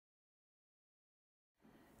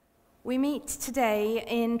We meet today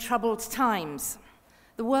in troubled times.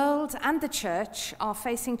 The world and the church are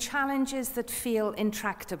facing challenges that feel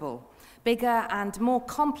intractable, bigger and more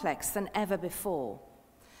complex than ever before.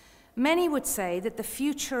 Many would say that the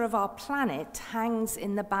future of our planet hangs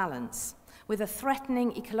in the balance, with a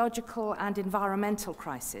threatening ecological and environmental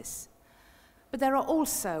crisis. But there are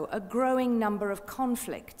also a growing number of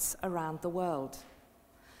conflicts around the world.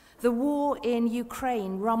 The war in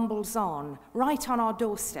Ukraine rumbles on, right on our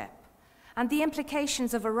doorstep, and the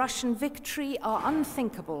implications of a Russian victory are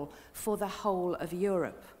unthinkable for the whole of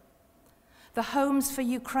Europe. The Homes for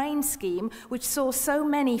Ukraine scheme, which saw so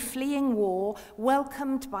many fleeing war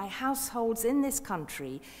welcomed by households in this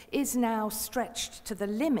country, is now stretched to the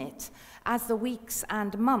limit as the weeks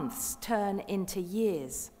and months turn into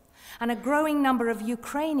years. And a growing number of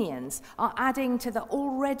Ukrainians are adding to the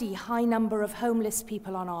already high number of homeless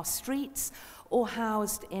people on our streets or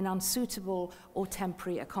housed in unsuitable or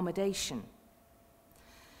temporary accommodation.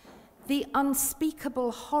 The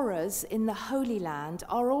unspeakable horrors in the Holy Land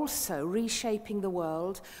are also reshaping the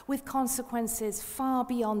world with consequences far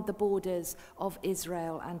beyond the borders of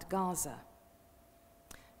Israel and Gaza.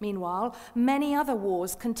 Meanwhile, many other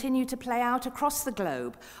wars continue to play out across the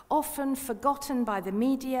globe, often forgotten by the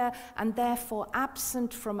media and therefore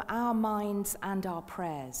absent from our minds and our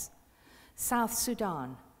prayers. South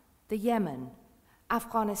Sudan, the Yemen,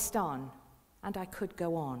 Afghanistan, and I could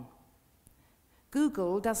go on.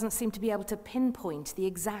 Google doesn't seem to be able to pinpoint the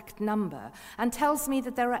exact number and tells me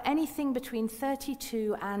that there are anything between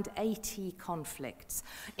 32 and 80 conflicts,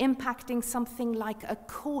 impacting something like a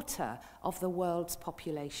quarter of the world's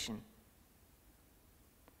population.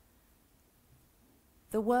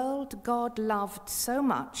 The world God loved so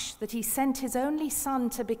much that he sent his only son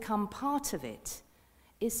to become part of it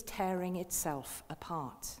is tearing itself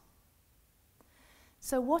apart.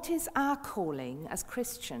 So what is our calling as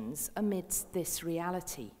Christians amidst this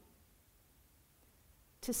reality?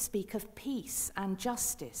 To speak of peace and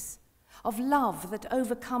justice, of love that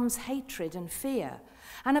overcomes hatred and fear,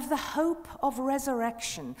 and of the hope of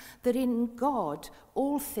resurrection, that in God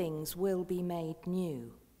all things will be made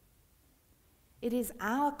new. It is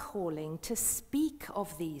our calling to speak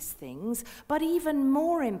of these things, but even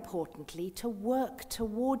more importantly, to work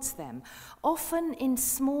towards them, often in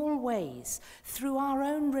small ways, through our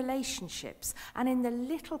own relationships and in the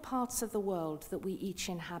little parts of the world that we each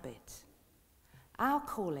inhabit. Our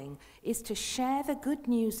calling is to share the good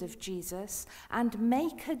news of Jesus and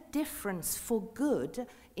make a difference for good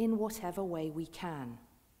in whatever way we can.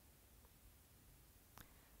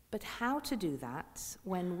 But how to do that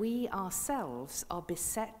when we ourselves are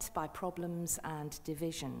beset by problems and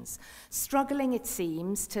divisions, struggling, it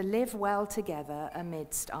seems, to live well together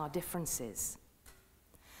amidst our differences?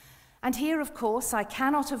 And here, of course, I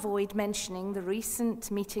cannot avoid mentioning the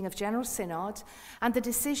recent meeting of General Synod and the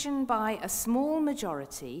decision by a small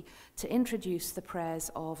majority to introduce the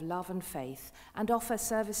prayers of love and faith and offer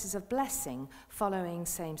services of blessing following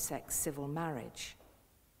same-sex civil marriage.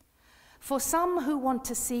 For some who want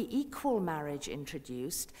to see equal marriage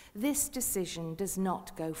introduced, this decision does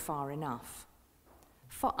not go far enough.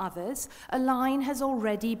 For others, a line has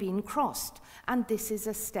already been crossed, and this is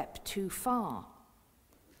a step too far.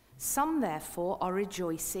 Some, therefore, are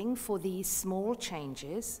rejoicing for these small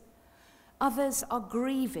changes. Others are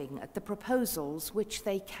grieving at the proposals which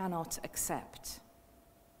they cannot accept.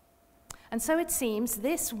 And so it seems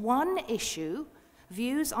this one issue,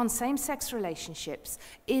 views on same-sex relationships,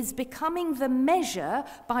 is becoming the measure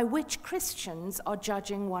by which Christians are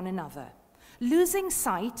judging one another, losing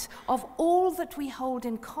sight of all that we hold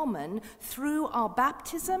in common through our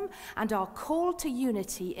baptism and our call to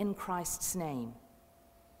unity in Christ's name.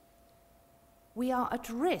 We are at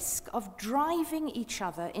risk of driving each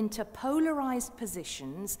other into polarized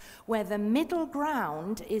positions where the middle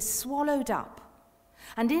ground is swallowed up,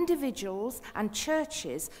 and individuals and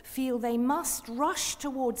churches feel they must rush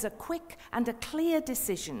towards a quick and a clear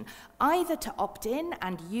decision, either to opt in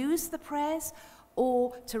and use the prayers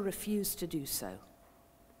or to refuse to do so.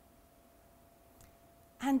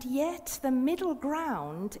 And yet the middle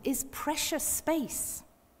ground is precious space.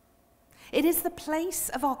 It is the place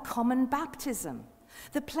of our common baptism,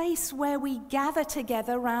 the place where we gather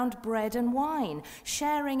together round bread and wine,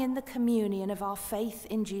 sharing in the communion of our faith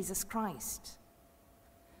in Jesus Christ.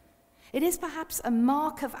 It is perhaps a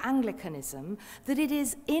mark of Anglicanism that it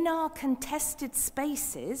is in our contested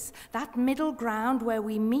spaces, that middle ground where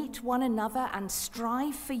we meet one another and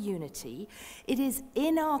strive for unity, it is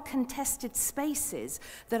in our contested spaces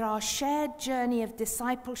that our shared journey of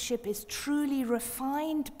discipleship is truly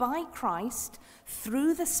refined by Christ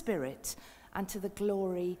through the Spirit and to the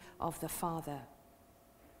glory of the Father.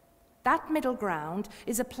 That middle ground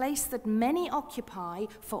is a place that many occupy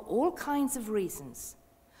for all kinds of reasons,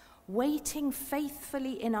 waiting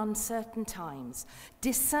faithfully in uncertain times,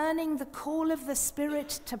 discerning the call of the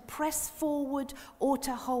Spirit to press forward or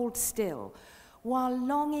to hold still, while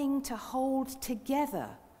longing to hold together,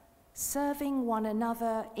 serving one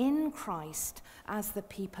another in Christ as the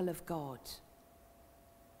people of God.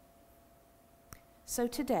 So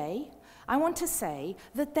today, I want to say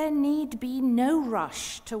that there need be no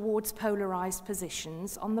rush towards polarized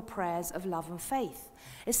positions on the prayers of love and faith,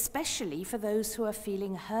 especially for those who are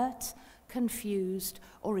feeling hurt, confused,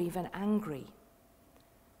 or even angry.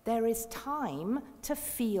 There is time to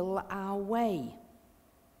feel our way.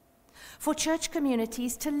 For church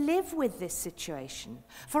communities to live with this situation,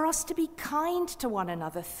 for us to be kind to one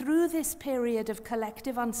another through this period of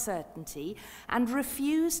collective uncertainty and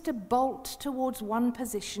refuse to bolt towards one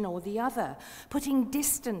position or the other, putting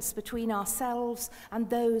distance between ourselves and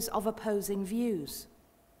those of opposing views.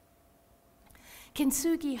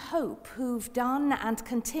 Kintsugi Hope, who've done and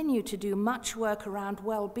continue to do much work around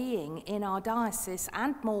well-being in our diocese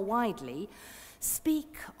and more widely,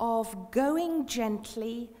 speak of going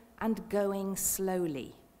gently and going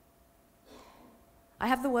slowly. I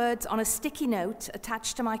have the words on a sticky note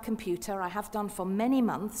attached to my computer, I have done for many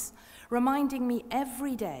months, reminding me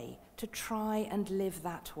every day to try and live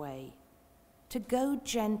that way, to go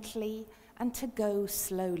gently and to go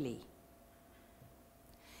slowly.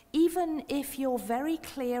 Even if you're very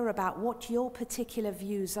clear about what your particular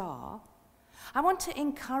views are, I want to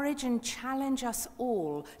encourage and challenge us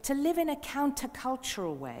all to live in a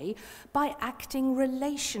countercultural way by acting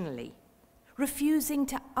relationally, refusing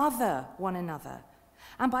to other one another,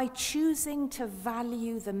 and by choosing to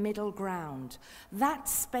value the middle ground, that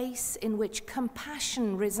space in which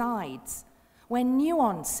compassion resides, where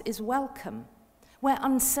nuance is welcome, where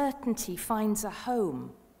uncertainty finds a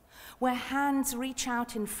home, where hands reach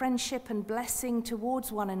out in friendship and blessing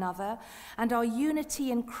towards one another, and our unity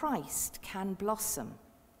in Christ can blossom,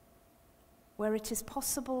 where it is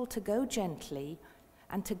possible to go gently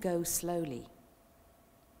and to go slowly.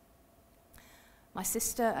 My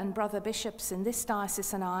sister and brother bishops in this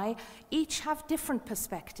diocese and I each have different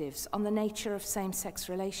perspectives on the nature of same-sex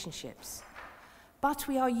relationships. But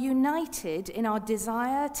we are united in our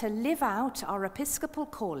desire to live out our episcopal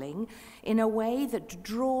calling in a way that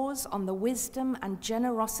draws on the wisdom and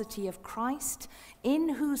generosity of Christ, in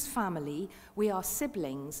whose family we are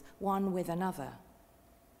siblings one with another.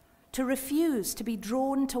 To refuse to be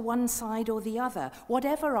drawn to one side or the other,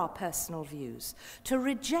 whatever our personal views, to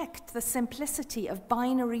reject the simplicity of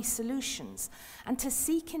binary solutions, and to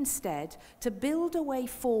seek instead to build a way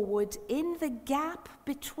forward in the gap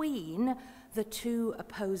between the two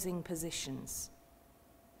opposing positions.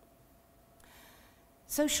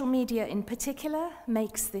 Social media in particular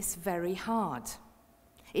makes this very hard.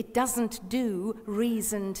 It doesn't do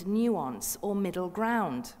reasoned nuance or middle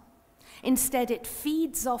ground. Instead, it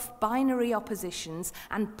feeds off binary oppositions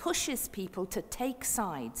and pushes people to take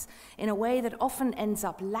sides in a way that often ends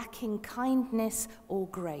up lacking kindness or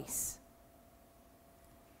grace.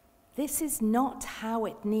 This is not how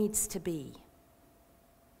it needs to be.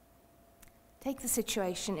 Take the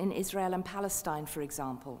situation in Israel and Palestine, for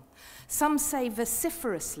example. Some say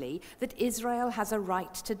vociferously that Israel has a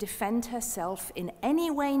right to defend herself in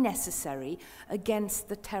any way necessary against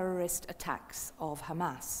the terrorist attacks of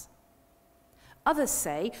Hamas. Others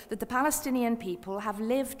say that the Palestinian people have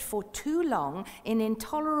lived for too long in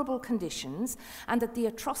intolerable conditions and that the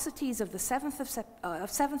atrocities of the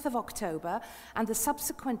 7th of October and the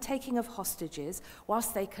subsequent taking of hostages,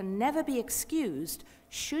 whilst they can never be excused,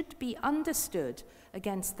 should be understood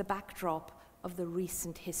against the backdrop of the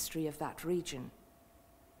recent history of that region.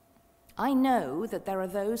 I know that there are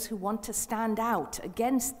those who want to stand out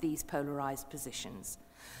against these polarized positions.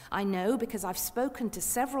 I know because I've spoken to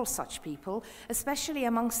several such people, especially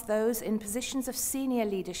amongst those in positions of senior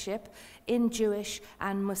leadership in Jewish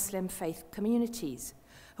and Muslim faith communities,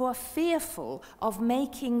 who are fearful of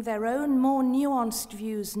making their own more nuanced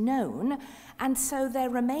views known, and so they're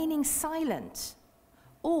remaining silent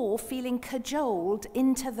or feeling cajoled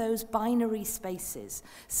into those binary spaces,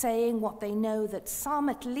 saying what they know that some,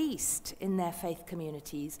 at least in their faith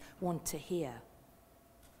communities, want to hear.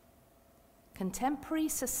 Contemporary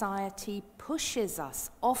society pushes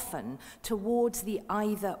us often towards the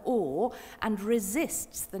either-or and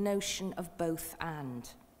resists the notion of both and.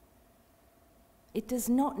 It does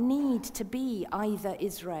not need to be either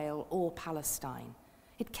Israel or Palestine.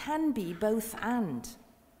 It can be both and.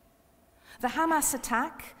 The Hamas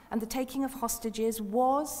attack and the taking of hostages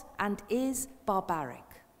was and is barbaric,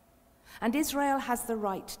 and Israel has the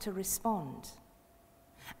right to respond.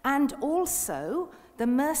 and also the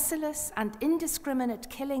merciless and indiscriminate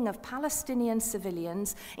killing of Palestinian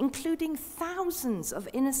civilians, including thousands of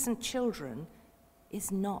innocent children,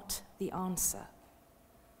 is not the answer.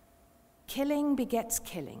 Killing begets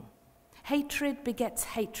killing. Hatred begets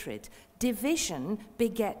hatred. Division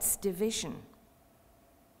begets division.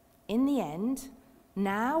 In the end,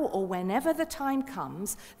 now or whenever the time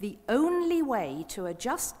comes, the only way to a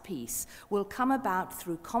just peace will come about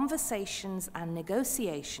through conversations and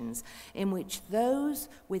negotiations in which those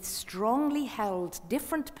with strongly held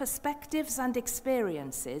different perspectives and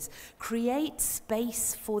experiences create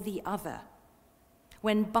space for the other.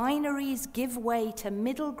 When binaries give way to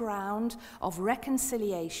middle ground of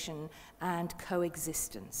reconciliation and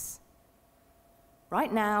coexistence.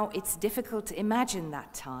 Right now, it's difficult to imagine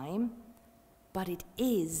that time, but it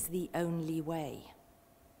is the only way.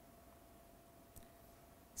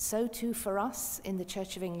 So too for us in the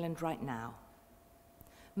Church of England right now.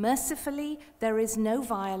 Mercifully, there is no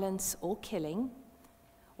violence or killing,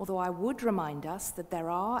 although I would remind us that there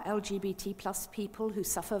are LGBT plus people who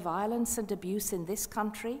suffer violence and abuse in this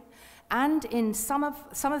country, and in some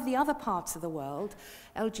of the other parts of the world,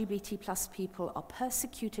 LGBT plus people are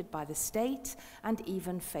persecuted by the state and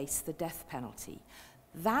even face the death penalty.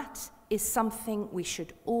 That is something we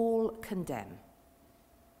should all condemn.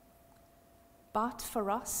 But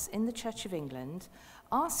for us in the Church of England,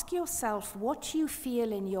 ask yourself what you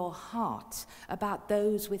feel in your heart about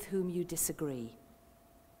those with whom you disagree.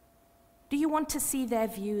 Do you want to see their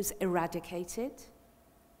views eradicated?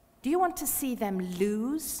 Do you want to see them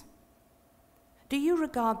lose? Do you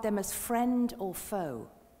regard them as friend or foe?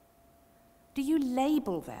 Do you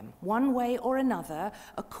label them one way or another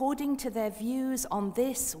according to their views on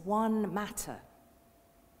this one matter?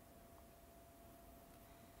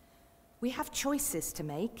 We have choices to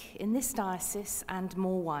make in this diocese and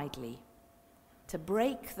more widely, to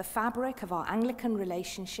break the fabric of our Anglican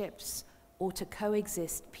relationships or to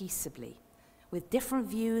coexist peaceably, with different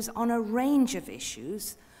views on a range of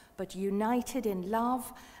issues, but united in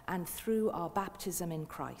love and through our baptism in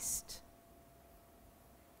Christ.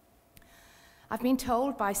 I've been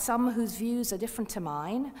told by some whose views are different to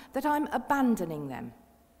mine that I'm abandoning them,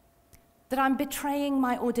 that I'm betraying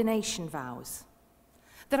my ordination vows,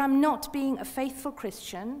 that I'm not being a faithful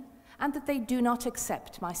Christian, and that they do not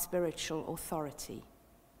accept my spiritual authority.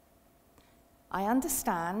 I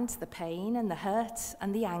understand the pain and the hurt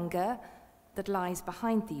and the anger that lies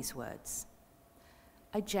behind these words.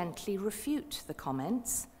 I gently refute the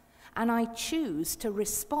comments, and I choose to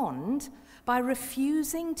respond by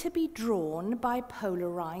refusing to be drawn by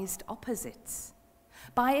polarized opposites,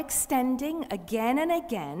 by extending again and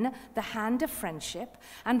again the hand of friendship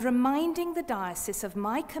and reminding the diocese of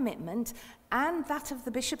my commitment and that of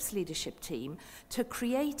the bishop's leadership team to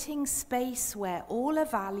creating space where all are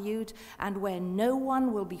valued and where no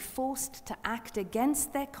one will be forced to act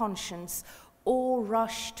against their conscience or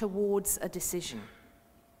rush towards a decision.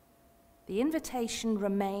 The invitation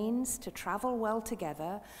remains to travel well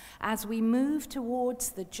together as we move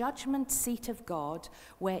towards the judgment seat of God,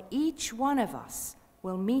 where each one of us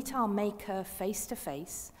will meet our Maker face to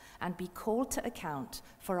face and be called to account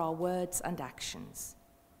for our words and actions.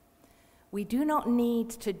 We do not need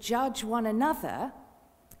to judge one another,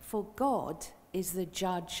 for God is the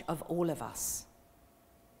judge of all of us.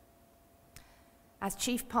 As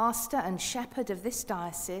chief pastor and shepherd of this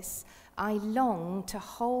diocese, I long to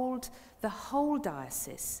hold the whole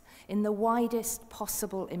diocese in the widest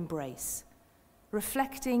possible embrace,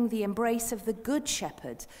 reflecting the embrace of the Good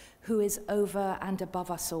Shepherd who is over and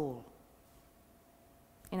above us all.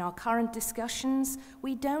 In our current discussions,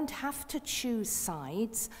 we don't have to choose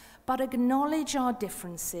sides, but acknowledge our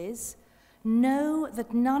differences, know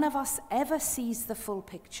that none of us ever sees the full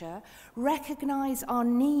picture, recognize our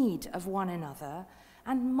need of one another,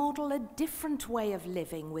 and model a different way of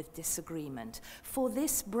living with disagreement for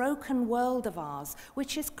this broken world of ours,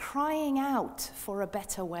 which is crying out for a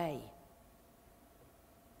better way.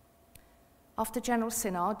 After General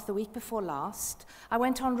Synod, the week before last, I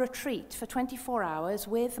went on retreat for 24 hours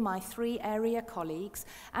with my 3 area colleagues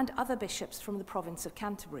and other bishops from the province of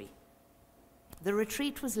Canterbury. The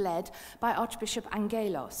retreat was led by Archbishop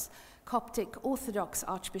Angelos, Coptic Orthodox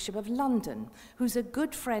Archbishop of London, who's a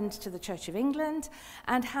good friend to the Church of England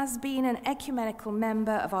and has been an ecumenical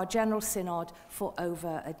member of our General Synod for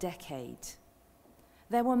over a decade.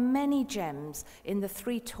 There were many gems in the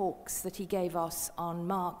 3 talks that he gave us on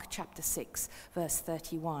Mark chapter 6, verse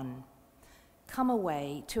 31. Come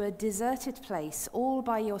away to a deserted place all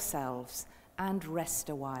by yourselves and rest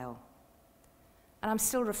a while. And I'm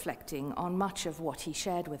still reflecting on much of what he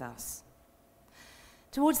shared with us.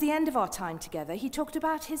 Towards the end of our time together, he talked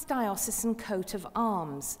about his diocesan coat of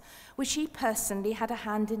arms, which he personally had a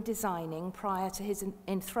hand in designing prior to his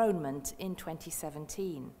enthronement in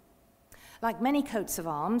 2017. Like many coats of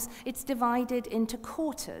arms, it's divided into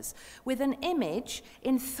quarters, with an image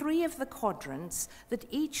in 3 of the quadrants that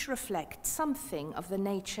each reflect something of the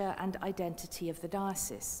nature and identity of the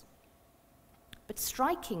diocese. But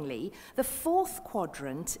strikingly, the 4th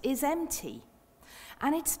quadrant is empty,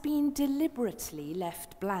 and it's been deliberately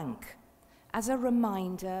left blank as a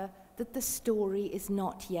reminder that the story is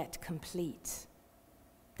not yet complete.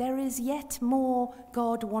 There is yet more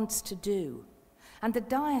God wants to do, and the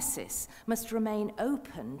diocese must remain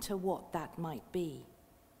open to what that might be.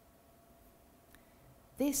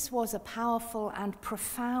 This was a powerful and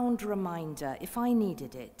profound reminder, if I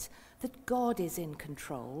needed it, that God is in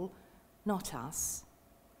control, not us.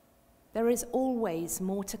 There is always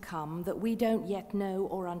more to come that we don't yet know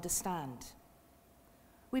or understand.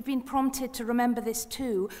 We've been prompted to remember this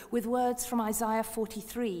too with words from Isaiah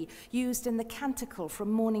 43, used in the canticle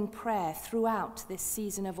from morning prayer throughout this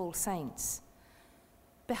season of All Saints.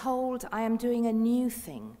 Behold, I am doing a new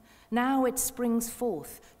thing. Now it springs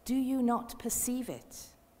forth. Do you not perceive it?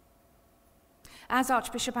 As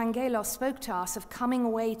Archbishop Angelos spoke to us of coming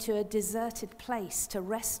away to a deserted place to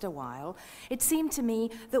rest a while, it seemed to me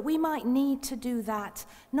that we might need to do that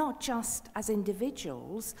not just as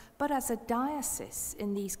individuals, but as a diocese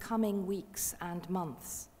in these coming weeks and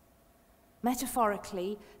months.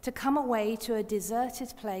 Metaphorically, to come away to a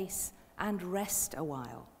deserted place and rest a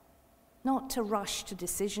while. Not to rush to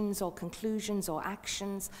decisions or conclusions or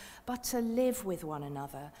actions, but to live with one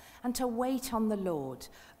another and to wait on the Lord,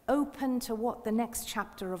 open to what the next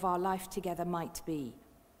chapter of our life together might be,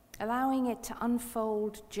 allowing it to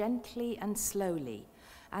unfold gently and slowly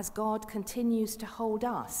as God continues to hold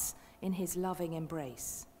us in his loving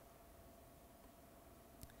embrace.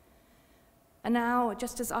 And now,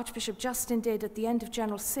 just as Archbishop Justin did at the end of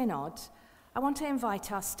General Synod, I want to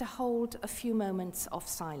invite us to hold a few moments of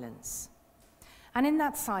silence. And in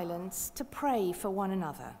that silence, to pray for one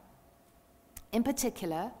another. In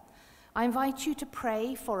particular, I invite you to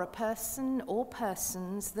pray for a person or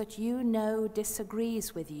persons that you know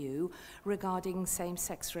disagrees with you regarding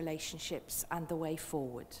same-sex relationships and the way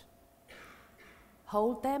forward.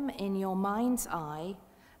 Hold them in your mind's eye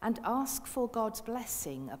and ask for God's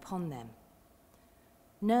blessing upon them.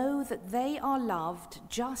 Know that they are loved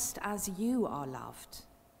just as you are loved,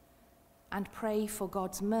 and pray for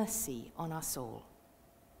God's mercy on us all.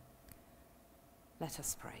 Let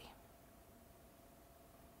us pray.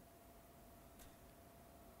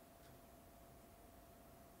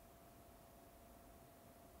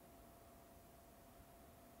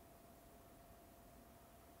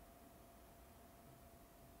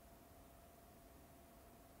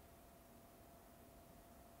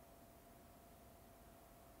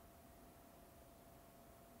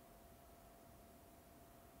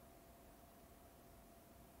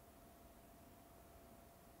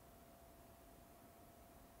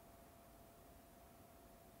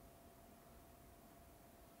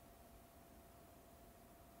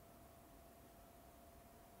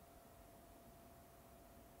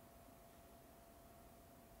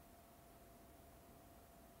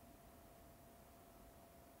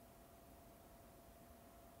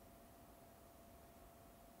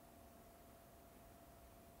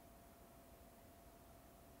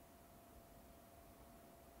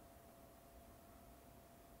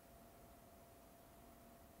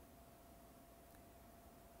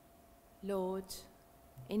 Lord,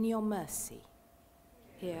 in your mercy,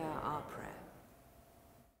 hear our prayer.